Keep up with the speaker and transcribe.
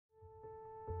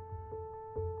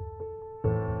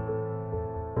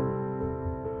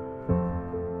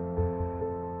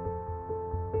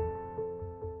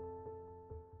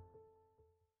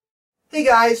Hey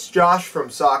guys, Josh from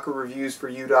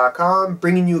SoccerReviewsForYou.com,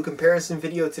 bringing you a comparison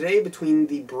video today between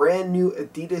the brand new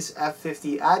Adidas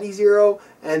F50 Adizero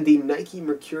and the Nike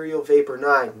Mercurial Vapor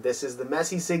 9. This is the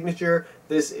Messi signature,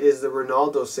 this is the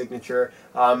Ronaldo signature,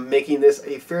 making this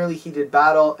a fairly heated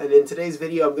battle. And in today's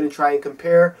video I'm going to try and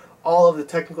compare all of the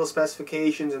technical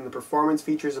specifications and the performance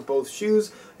features of both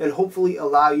shoes, and hopefully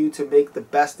allow you to make the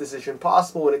best decision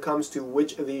possible when it comes to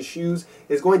which of these shoes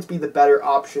is going to be the better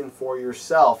option for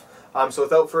yourself. So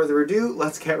without further ado,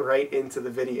 let's get right into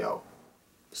the video.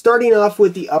 Starting off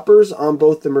with the uppers on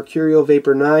both the Mercurial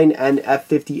Vapor 9 and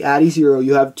F50 Adizero,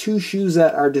 you have two shoes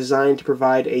that are designed to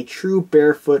provide a true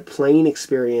barefoot playing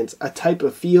experience, a type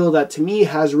of feel that to me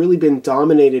has really been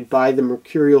dominated by the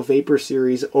Mercurial Vapor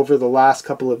series over the last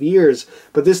couple of years.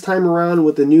 But this time around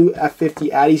with the new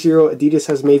F50 Adizero, Adidas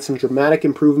has made some dramatic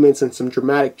improvements and some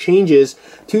dramatic changes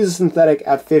to the synthetic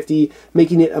F50,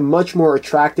 making it a much more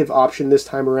attractive option this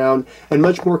time around and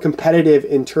much more competitive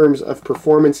in terms of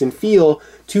performance and feel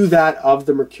to that of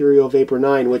the Mercurial Vapor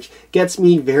 9, which gets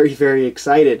me very, very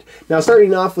excited. Now,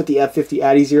 starting off with the F50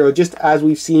 Adizero, just as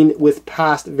we've seen with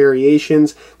past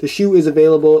variations, the shoe is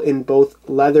available in both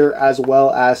leather as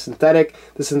well as synthetic.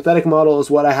 The synthetic model is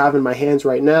what I have in my hands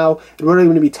right now, and what I'm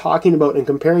going to be talking about and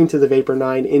comparing to the Vapor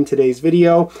 9 in today's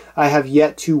video. I have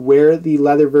yet to wear the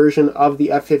leather version of the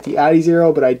F50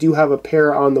 Adizero, but I do have a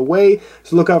pair on the way,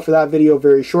 so look out for that video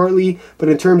very shortly. But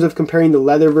in terms of comparing the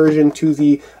leather version to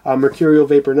the Mercurial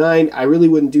Vapor 9, I really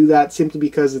wouldn't do that, simply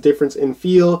because the difference in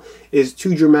feel is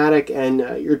too dramatic and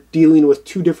you're dealing with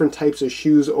two different types of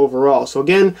shoes overall. So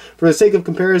again, for the sake of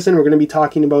comparison, we're going to be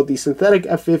talking about the synthetic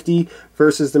F50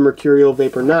 versus the Mercurial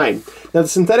Vapor 9. Now, the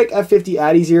synthetic F50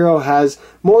 Adizero has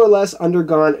more or less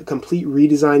undergone a complete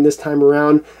redesign this time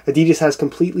around. Adidas has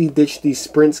completely ditched the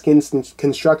sprint skin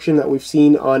construction that we've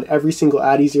seen on every single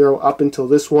Adizero up until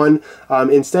this one.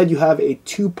 Instead, you have a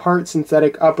two-part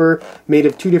synthetic upper made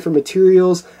of two different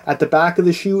materials at the back of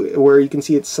the shoe, where you can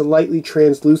see it's slightly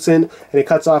translucent, and it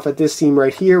cuts off at this seam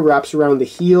right here, wraps around the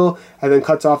heel, and then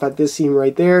cuts off at this seam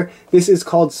right there. This is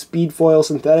called Speed Foil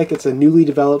Synthetic. It's a newly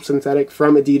developed synthetic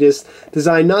from Adidas,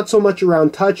 designed not so much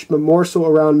around touch, but more so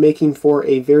around making for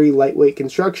a very lightweight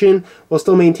construction, while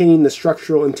still maintaining the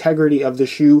structural integrity of the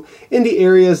shoe in the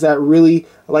areas that really,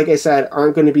 like I said,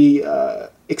 aren't going to be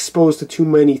exposed to too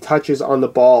many touches on the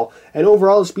ball. And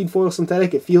overall, the Speed Foil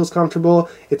Synthetic, it feels comfortable,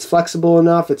 it's flexible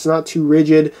enough, it's not too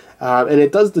rigid, and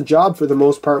it does the job for the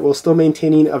most part while still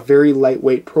maintaining a very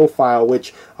lightweight profile,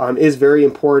 which is very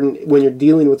important when you're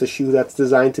dealing with a shoe that's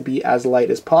designed to be as light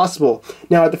as possible.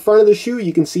 Now, at the front of the shoe,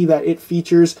 you can see that it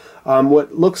features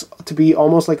what looks to be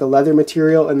almost like a leather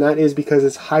material, and that is because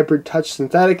it's hybrid touch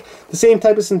synthetic, the same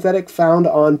type of synthetic found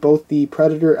on both the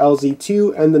Predator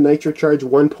LZ2 and the NitroCharge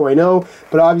 1.0,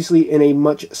 but obviously in a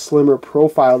much slimmer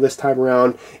profile this time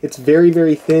around. It's very,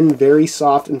 very thin, very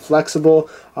soft and flexible,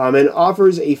 and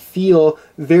offers a feel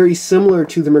very similar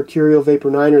to the Mercurial Vapor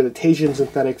 9 or the Teijin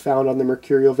synthetic found on the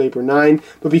Mercurial Vapor 9,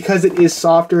 but because it is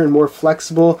softer and more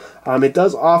flexible, it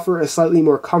does offer a slightly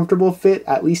more comfortable fit,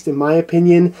 at least in my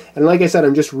opinion. And like I said,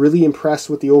 I'm just really impressed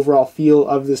with the overall feel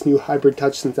of this new hybrid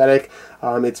touch synthetic.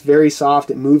 It's very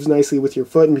soft, it moves nicely with your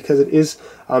foot, and because it is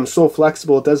so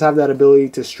flexible, it does have that ability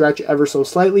to stretch ever so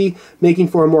slightly, making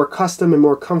for a more custom and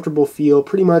more comfortable feel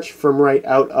pretty much from right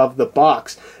out of the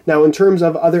box. Now, in terms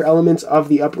of other elements of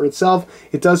the upper itself,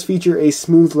 it does feature a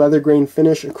smooth leather grain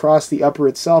finish across the upper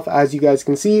itself, as you guys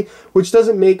can see, which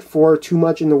doesn't make for too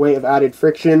much in the way of added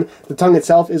friction. The tongue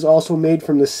itself is also made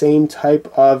from the same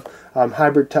type of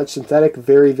hybrid touch synthetic,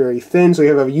 very, very thin, so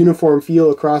you have a uniform feel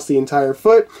across the entire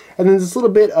foot. And then this little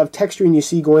bit of texturing you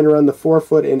see going around the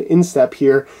forefoot and instep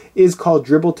here is called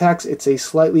Dribble Tex. It's a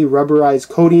slightly rubberized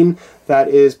coating that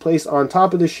is placed on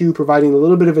top of the shoe, providing a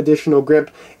little bit of additional grip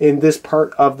in this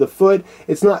part of the foot.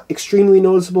 It's not extremely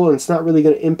noticeable, and it's not really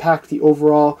going to impact the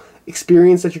overall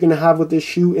experience that you're going to have with this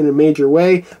shoe in a major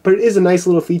way, but it is a nice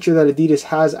little feature that Adidas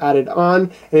has added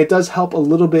on, and it does help a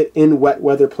little bit in wet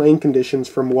weather playing conditions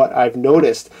from what I've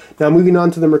noticed. Now, moving on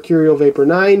to the Mercurial Vapor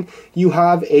 9, you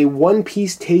have a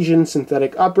one-piece Teijin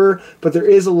synthetic upper, but there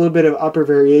is a little bit of upper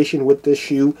variation with this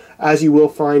shoe, as you will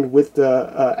find with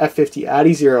the F50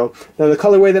 Adizero. Now, the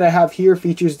colorway that I have here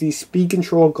features the Speed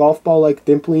Control golf ball-like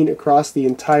dimpling across the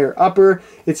entire upper.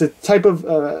 It's a type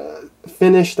of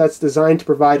finish that's designed to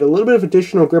provide a little bit of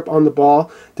additional grip on the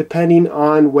ball depending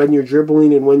on when you're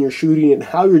dribbling and when you're shooting and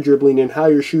how you're dribbling and how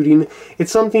you're shooting.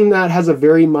 It's something that has a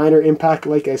very minor impact,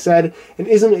 like I said, and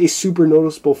isn't a super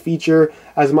noticeable feature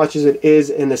as much as it is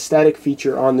an aesthetic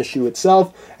feature on the shoe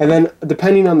itself. And then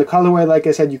depending on the colorway, like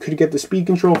I said, you could get the speed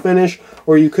control finish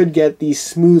or you could get the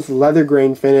smooth leather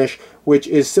grain finish, which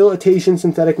is still a Tahitian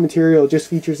synthetic material. It just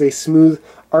features a smooth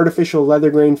artificial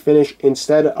leather grain finish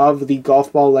instead of the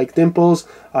golf ball like dimples.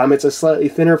 It's a slightly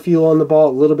thinner feel on the ball,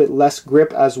 a little bit less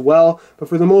grip as well, but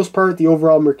for the most part the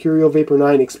overall Mercurial Vapor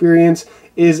 9 experience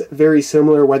is very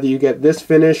similar whether you get this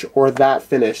finish or that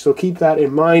finish, so keep that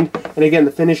in mind. And again,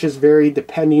 the finishes vary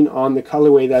depending on the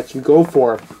colorway that you go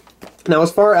for. Now,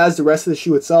 as far as the rest of the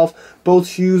shoe itself, both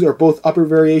shoes or both upper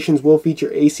variations will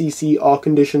feature ACC all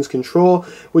conditions control,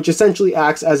 which essentially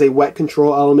acts as a wet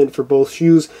control element for both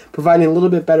shoes, providing a little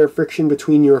bit better friction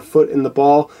between your foot and the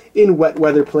ball in wet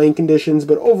weather playing conditions.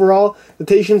 But overall, the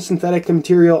Tahitian synthetic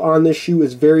material on this shoe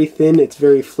is very thin, it's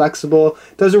very flexible.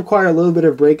 It does require a little bit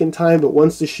of break-in time, but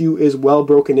once the shoe is well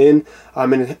broken in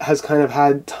and it has kind of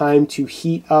had time to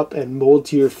heat up and mold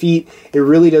to your feet, it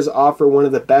really does offer one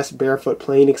of the best barefoot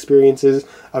playing experiences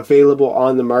available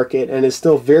on the market, and is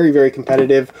still very, very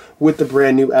competitive with the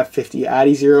brand new F50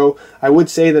 adizero. I would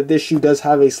say that this shoe does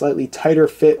have a slightly tighter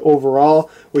fit overall,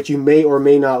 which you may or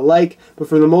may not like, but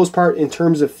for the most part, in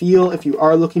terms of feel, if you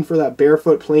are looking for that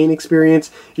barefoot playing experience,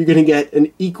 you're going to get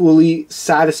an equally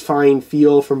satisfying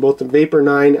feel from both the Vapor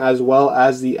 9 as well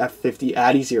as the F50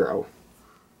 adizero.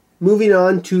 Moving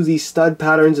on to the stud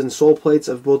patterns and sole plates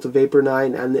of both the Vapor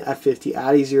 9 and the F50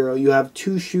 adizero, you have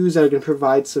two shoes that are going to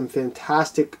provide some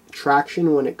fantastic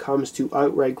traction when it comes to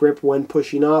outright grip when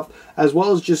pushing off, as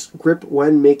well as just grip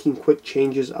when making quick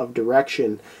changes of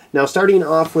direction. Now, starting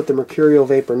off with the Mercurial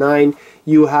Vapor 9,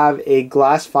 you have a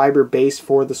glass fiber base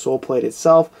for the sole plate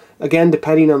itself. Again,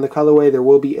 depending on the colorway, there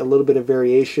will be a little bit of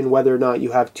variation whether or not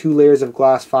you have 2 layers of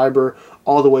glass fiber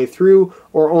all the way through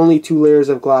or only 2 layers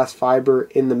of glass fiber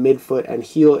in the midfoot and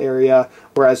heel area,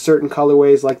 whereas certain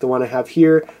colorways like the one I have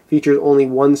here features only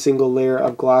 1 single layer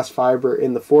of glass fiber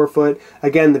in the forefoot.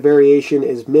 Again, the variation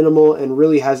is minimal and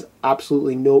really has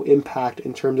absolutely no impact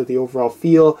in terms of the overall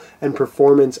feel and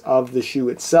performance of the shoe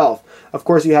itself. Of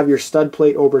course, you have your stud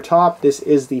plate over top. This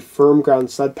is the firm ground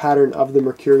stud pattern of the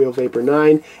Mercurial Vapor 9,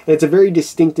 and it's a very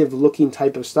distinctive looking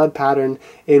type of stud pattern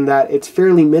in that it's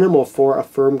fairly minimal for a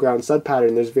firm ground stud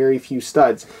pattern. There's very few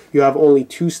studs. You have only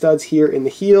 2 studs here in the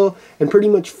heel and pretty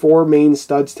much 4 main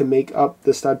studs to make up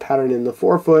the stud pattern in the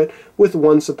forefoot, with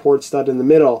 1 support stud in the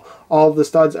middle. All of the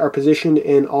studs are positioned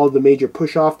in all of the major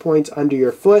push-off points under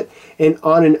your foot and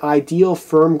on an ideal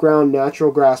firm ground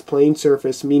natural grass playing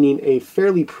surface, meaning a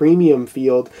fairly premium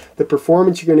field. The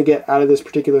performance you're going to get out of this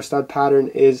particular stud pattern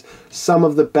is some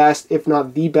of the best, if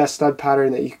not the best stud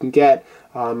pattern that you can get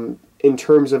in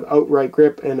terms of outright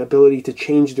grip and ability to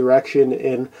change direction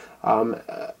in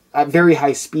at very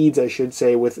high speeds, I should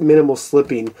say, with minimal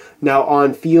slipping. Now,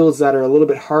 on fields that are a little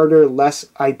bit harder, less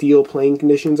ideal playing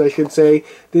conditions, I should say,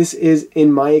 this is,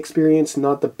 in my experience,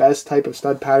 not the best type of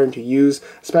stud pattern to use,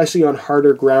 especially on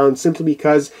harder ground, simply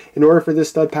because in order for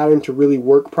this stud pattern to really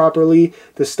work properly,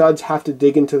 the studs have to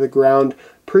dig into the ground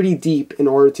pretty deep in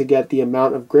order to get the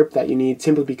amount of grip that you need,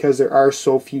 simply because there are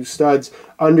so few studs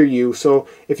under you. So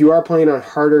if you are playing on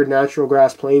harder natural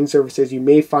grass playing surfaces, you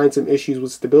may find some issues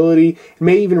with stability. You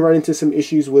may even run into some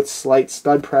issues with slight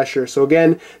stud pressure. So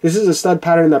again, this is a stud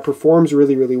pattern that performs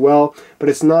really, really well, but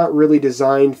it's not really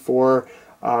designed for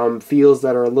fields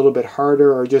that are a little bit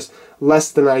harder or just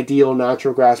less than ideal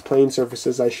natural grass playing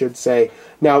surfaces, I should say.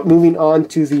 Now, moving on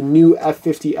to the new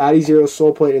F50 adizero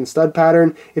sole plate and stud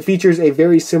pattern, it features a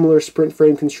very similar sprint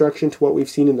frame construction to what we've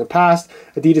seen in the past.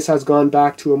 Adidas has gone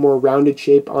back to a more rounded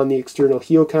shape on the external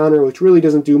heel counter, which really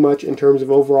doesn't do much in terms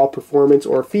of overall performance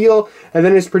or feel, and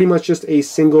then it's pretty much just a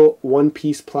single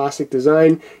one-piece plastic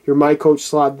design. Your miCoach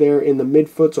slot there in the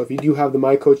midfoot, so if you do have the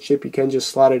miCoach chip, you can just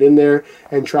slot it in there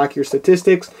and track your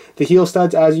statistics. The heel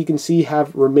studs, as you can see,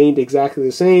 have remained exactly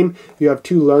the same. You have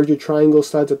 2 larger triangle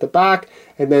studs at the back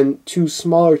and then 2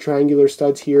 smaller triangular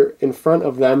studs here in front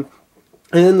of them.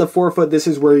 And then the forefoot, this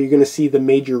is where you're going to see the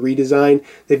major redesign.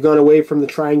 They've gone away from the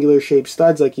triangular shaped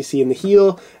studs like you see in the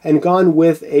heel and gone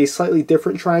with a slightly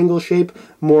different triangle shape,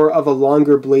 more of a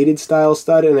longer bladed style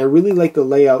stud, and I really like the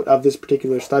layout of this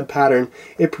particular stud pattern.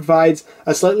 It provides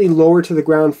a slightly lower to the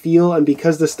ground feel, and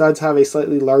because the studs have a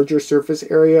slightly larger surface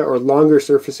area or longer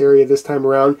surface area this time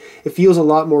around, it feels a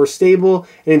lot more stable,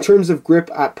 and in terms of grip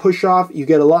at push off, you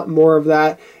get a lot more of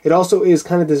that. It also is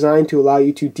kind of designed to allow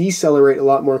you to decelerate a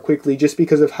lot more quickly, just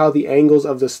because of how the angles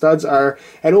of the studs are.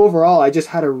 And overall, I just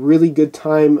had a really good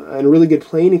time and a really good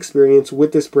playing experience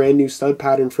with this brand new stud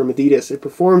pattern from Adidas. It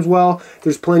performs well.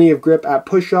 There's plenty of grip at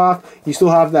push off. You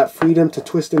still have that freedom to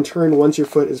twist and turn once your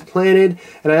foot is planted.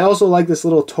 And I also like this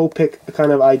little toe pick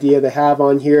kind of idea they have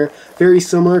on here. Very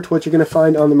similar to what you're going to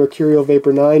find on the Mercurial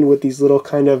Vapor 9 with these little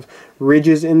kind of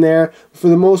ridges in there. For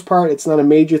the most part, it's not a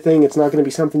major thing. It's not going to be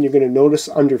something you're going to notice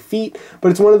under feet, but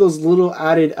it's one of those little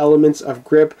added elements of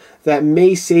grip that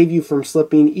may save you from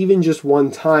slipping even just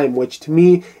one time, which to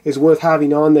me is worth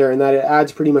having on there, and that it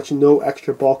adds pretty much no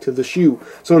extra bulk to the shoe.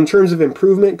 So in terms of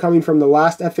improvement coming from the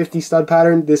last F50 stud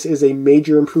pattern, this is a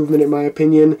major improvement in my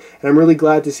opinion, and I'm really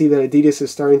glad to see that Adidas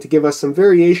is starting to give us some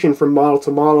variation from model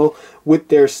to model with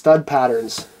their stud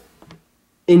patterns.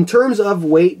 In terms of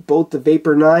weight, both the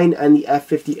Vapor 9 and the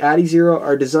F50 adizero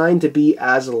are designed to be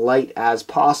as light as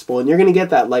possible, and you're going to get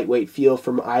that lightweight feel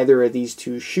from either of these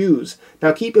two shoes.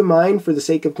 Now keep in mind, for the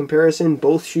sake of comparison,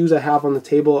 both shoes I have on the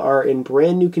table are in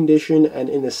brand new condition and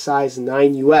in a size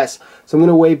 9 US. So I'm going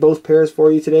to weigh both pairs for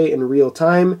you today in real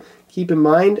time. Keep in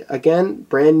mind, again,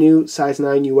 brand new size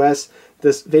 9 US.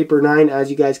 This Vapor 9, as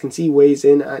you guys can see, weighs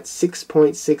in at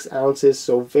 6.6 ounces,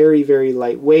 so very, very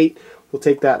lightweight. We'll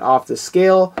take that off the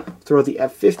scale, throw the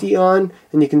F50 on,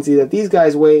 and you can see that these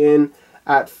guys weigh in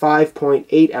at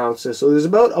 5.8 ounces. So there's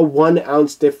about a 1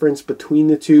 ounce difference between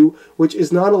the two, which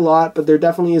is not a lot, but there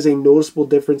definitely is a noticeable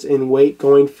difference in weight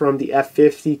going from the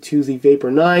F50 to the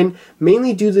Vapor 9,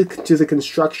 mainly due to the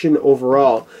construction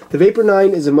overall. The Vapor 9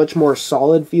 is a much more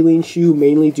solid feeling shoe,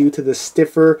 mainly due to the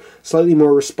stiffer, slightly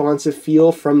more responsive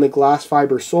feel from the glass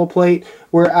fiber sole plate,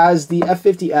 whereas the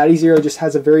F50 adizero just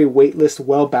has a very weightless,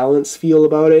 well-balanced feel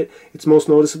about it. It's most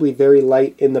noticeably very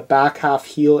light in the back half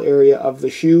heel area of the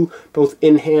shoe, both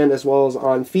in hand as well as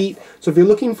on feet. So if you're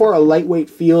looking for a lightweight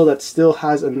feel that still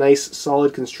has a nice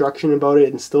solid construction about it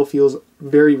and still feels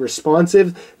very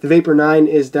responsive, the Vapor 9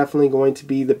 is definitely going to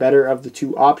be the better of the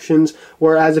two options.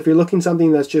 Whereas if you're looking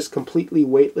something that's just completely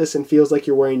weightless and feels like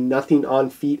you're wearing nothing on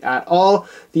feet at all,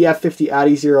 the F50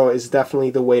 adizero is definitely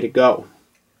the way to go.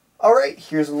 Alright,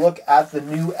 here's a look at the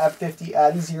new F50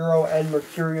 adizero and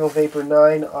Mercurial Vapor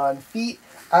 9 on feet.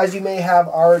 As you may have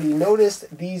already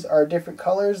noticed, these are different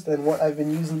colors than what I've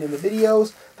been using in the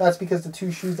videos. That's because the two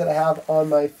shoes that I have on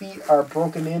my feet are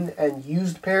broken in and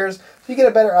used pairs, so you get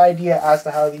a better idea as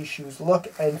to how these shoes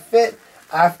look and fit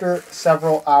after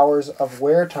several hours of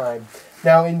wear time.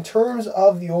 Now, in terms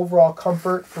of the overall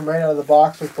comfort from right out of the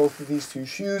box with both of these two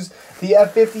shoes, the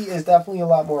F50 is definitely a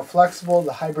lot more flexible.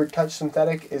 The Hybrid Touch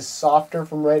Synthetic is softer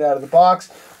from right out of the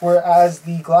box, whereas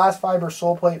the glass fiber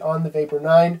sole plate on the Vapor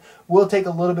 9 will take a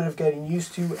little bit of getting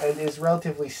used to and is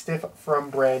relatively stiff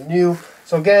from brand new.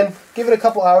 So again, give it a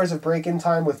couple hours of break-in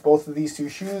time with both of these two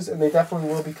shoes, and they definitely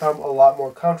will become a lot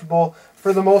more comfortable.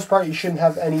 For the most part, you shouldn't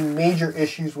have any major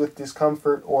issues with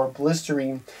discomfort or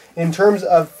blistering. In terms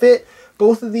of fit,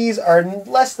 both of these are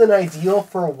less than ideal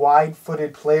for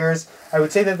wide-footed players. I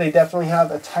would say that they definitely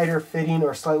have a tighter fitting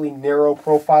or slightly narrow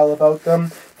profile about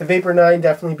them. The Vapor 9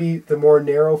 definitely be the more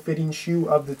narrow fitting shoe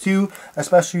of the two,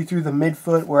 especially through the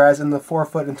midfoot, whereas in the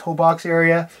forefoot and toe box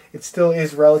area, it still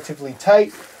is relatively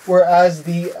tight. Whereas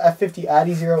the F50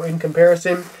 adizero in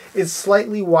comparison is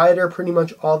slightly wider pretty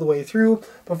much all the way through,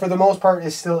 but for the most part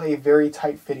is still a very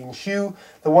tight fitting shoe.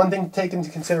 The one thing to take into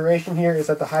consideration here is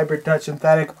that the Hybrid Touch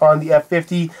Synthetic on the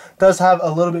F50 does have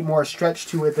a little bit more stretch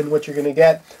to it than what you're going to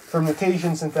get from the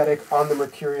Cajun Synthetic on the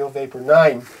Mercurial Vapor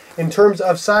 9. In terms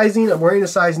of sizing, I'm wearing a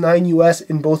size 9 US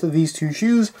in both of these two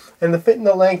shoes, and the fit and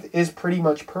the length is pretty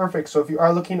much perfect. So if you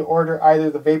are looking to order either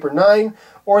the Vapor 9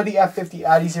 or the F50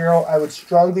 adizero, I would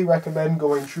strongly recommend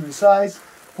going true to size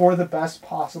for the best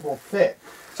possible fit.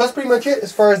 So that's pretty much it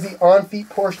as far as the on-feet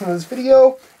portion of this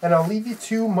video, and I'll leave you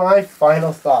to my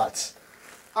final thoughts.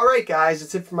 Alright guys,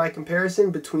 that's it for my comparison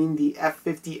between the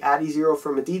F50 adizero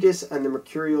from Adidas and the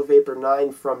Mercurial Vapor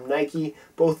 9 from Nike.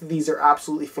 Both of these are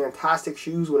absolutely fantastic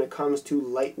shoes when it comes to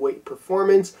lightweight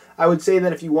performance. I would say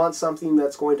that if you want something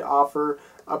that's going to offer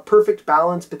a perfect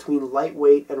balance between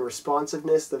lightweight and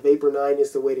responsiveness, the Vapor 9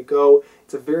 is the way to go.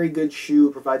 It's a very good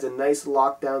shoe, provides a nice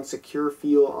lockdown, secure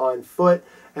feel on foot,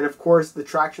 and of course the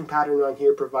traction pattern on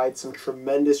here provides some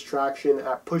tremendous traction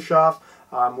at push-off,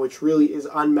 which really is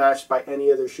unmatched by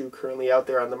any other shoe currently out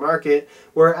there on the market,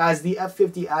 whereas the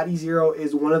F50 adizero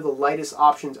is one of the lightest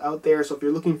options out there. So if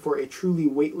you're looking for a truly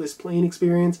weightless playing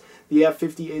experience, the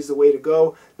F50 is the way to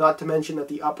go. Not to mention that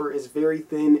the upper is very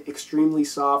thin, extremely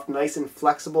soft, nice and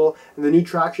flexible, and the new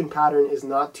traction pattern is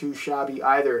not too shabby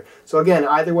either. So again,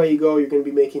 either way you go, you're going to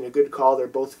be making a good call. They're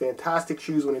both fantastic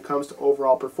shoes when it comes to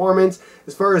overall performance.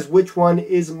 As far as which one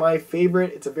is my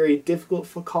favorite, it's a very difficult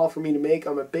call for me to make.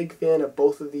 I'm a big fan of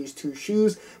both of these two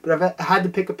shoes, but if I had to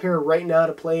pick a pair right now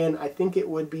to play in, I think it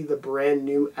would be the brand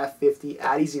new F50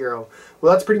 adizero.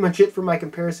 Well, that's pretty much it for my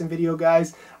comparison video,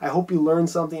 guys. I hope you learned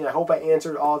something. I hope I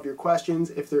answered all of your questions.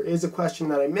 If there is a question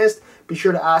that I missed, be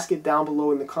sure to ask it down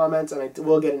below in the comments, and I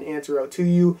will get an answer out to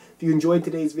you. If you enjoyed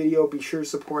today's video, be sure to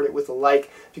support it with a like.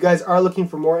 If you guys are looking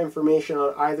for more information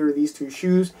on either of these two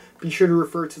shoes, be sure to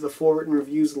refer to the full written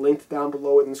reviews linked down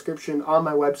below in the description on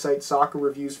my website,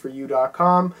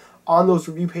 soccerreviewsforyou.com. On those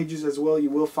review pages as well,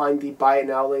 you will find the buy it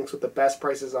now links with the best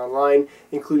prices online,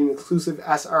 including exclusive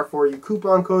SR4U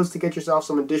coupon codes to get yourself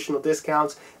some additional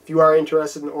discounts if you are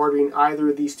interested in ordering either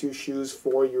of these two shoes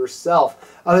for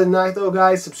yourself. Other than that though,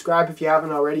 guys, subscribe if you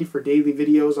haven't already for daily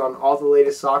videos on all the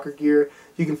latest soccer gear.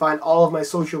 You can find all of my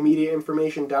social media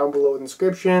information down below in the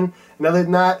description. And other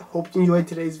than that, hope you enjoyed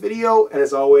today's video, and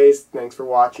as always, thanks for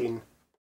watching.